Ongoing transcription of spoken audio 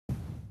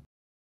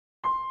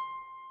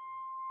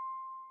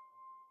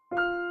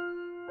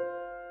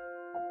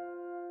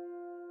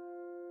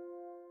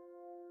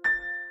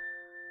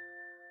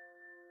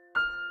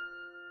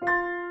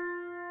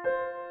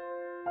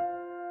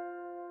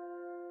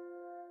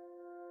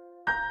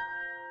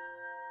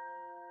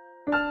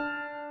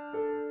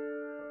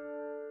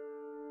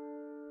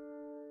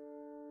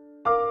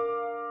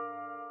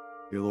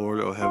Dear Lord,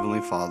 O Heavenly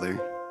Father,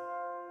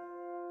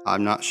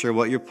 I'm not sure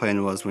what your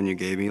plan was when you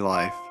gave me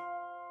life.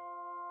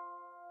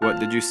 What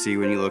did you see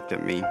when you looked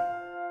at me?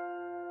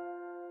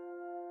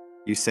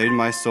 You saved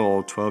my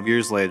soul 12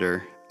 years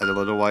later at a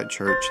little white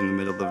church in the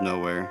middle of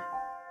nowhere.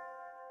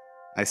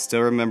 I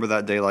still remember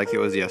that day like it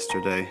was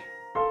yesterday.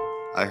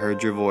 I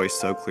heard your voice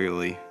so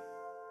clearly.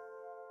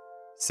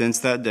 Since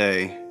that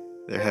day,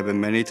 there have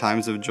been many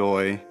times of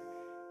joy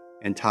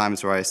and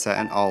times where I sat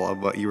in awe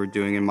of what you were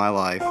doing in my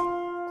life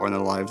or in the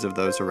lives of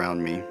those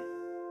around me.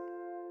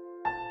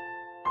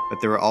 But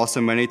there were also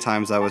many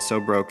times I was so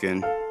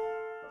broken.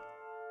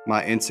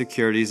 My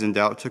insecurities and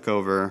doubt took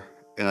over,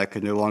 and I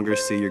could no longer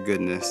see your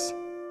goodness.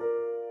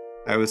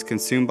 I was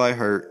consumed by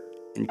hurt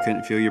and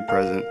couldn't feel your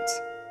presence.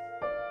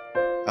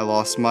 I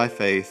lost my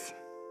faith.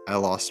 I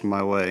lost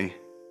my way.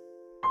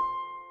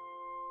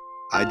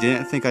 I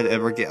didn't think I'd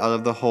ever get out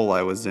of the hole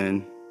I was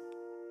in.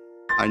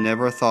 I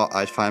never thought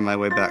I'd find my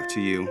way back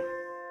to you.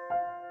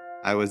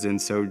 I was in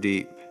so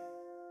deep.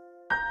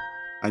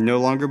 I no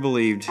longer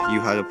believed you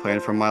had a plan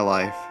for my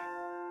life,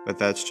 but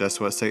that's just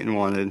what Satan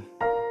wanted.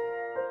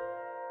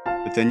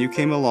 But then you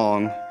came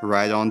along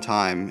right on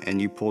time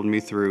and you pulled me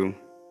through.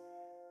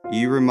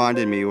 You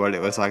reminded me what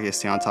it was like to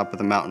stand on top of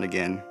the mountain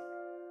again.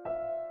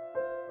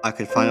 I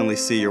could finally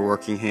see your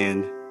working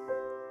hand.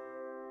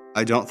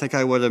 I don't think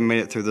I would have made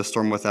it through the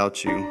storm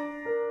without you.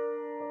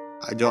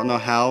 I don't know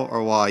how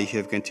or why you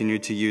have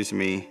continued to use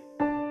me.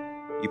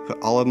 You put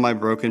all of my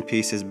broken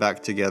pieces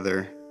back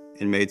together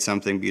and made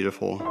something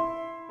beautiful.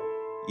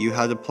 You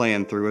had a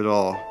plan through it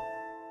all.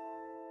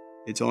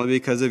 It's only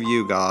because of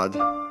you, God,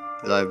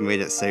 that I've made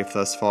it safe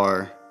thus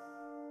far.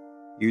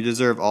 You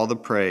deserve all the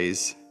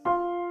praise,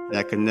 and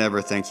I could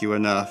never thank you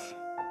enough.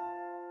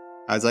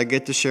 As I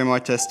get to share my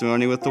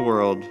testimony with the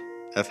world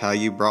of how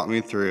you brought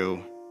me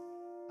through,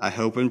 I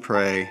hope and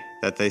pray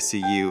that they see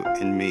you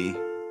in me.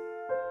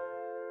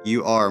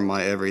 You are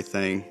my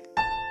everything.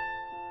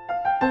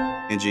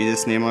 In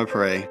Jesus' name I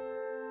pray.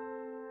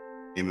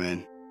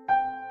 Amen.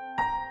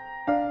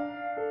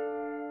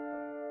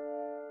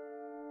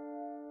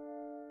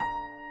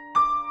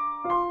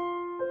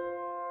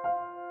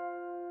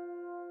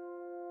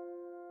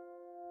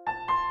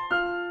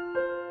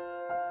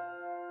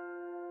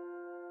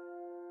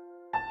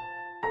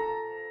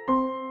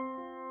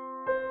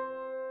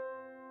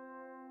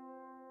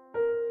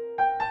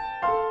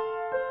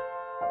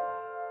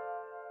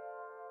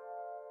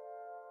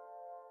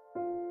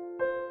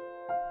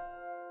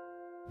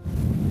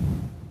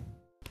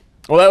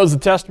 Well, that was the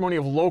testimony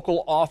of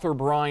local author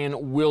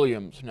Brian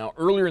Williams. Now,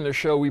 earlier in the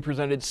show, we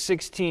presented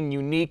 16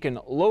 unique and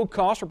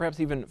low-cost or perhaps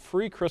even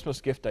free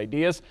Christmas gift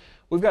ideas.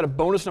 We've got a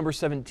bonus number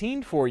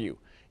 17 for you.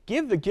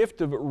 Give the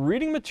gift of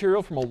reading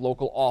material from a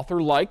local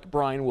author like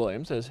Brian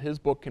Williams, as his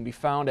book can be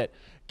found at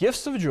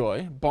Gifts of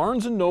Joy,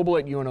 Barnes & Noble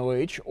at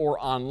UNOH, or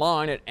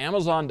online at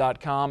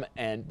Amazon.com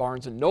and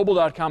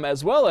BarnesandNoble.com,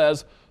 as well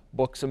as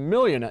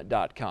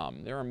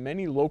BooksAMillion.com. There are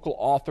many local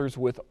authors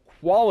with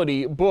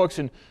quality books,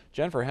 and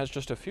Jennifer has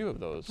just a few of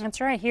those. That's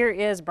right. Here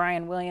is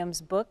Brian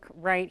Williams' book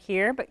right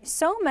here, but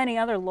so many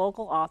other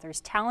local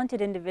authors,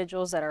 talented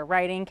individuals that are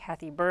writing.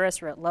 Kathy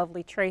Burris wrote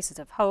Lovely Traces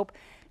of Hope,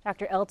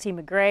 Dr. L.T.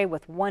 McGray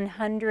with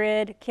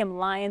 100, Kim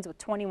Lyons with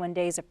 21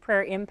 Days of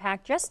Prayer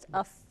Impact, just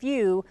a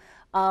few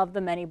of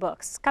the many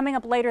books. Coming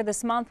up later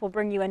this month, we'll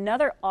bring you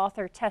another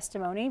author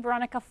testimony.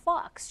 Veronica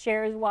Fox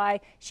shares why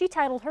she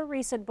titled her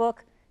recent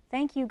book,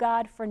 Thank You,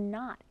 God, for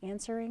Not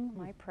Answering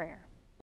My Prayer.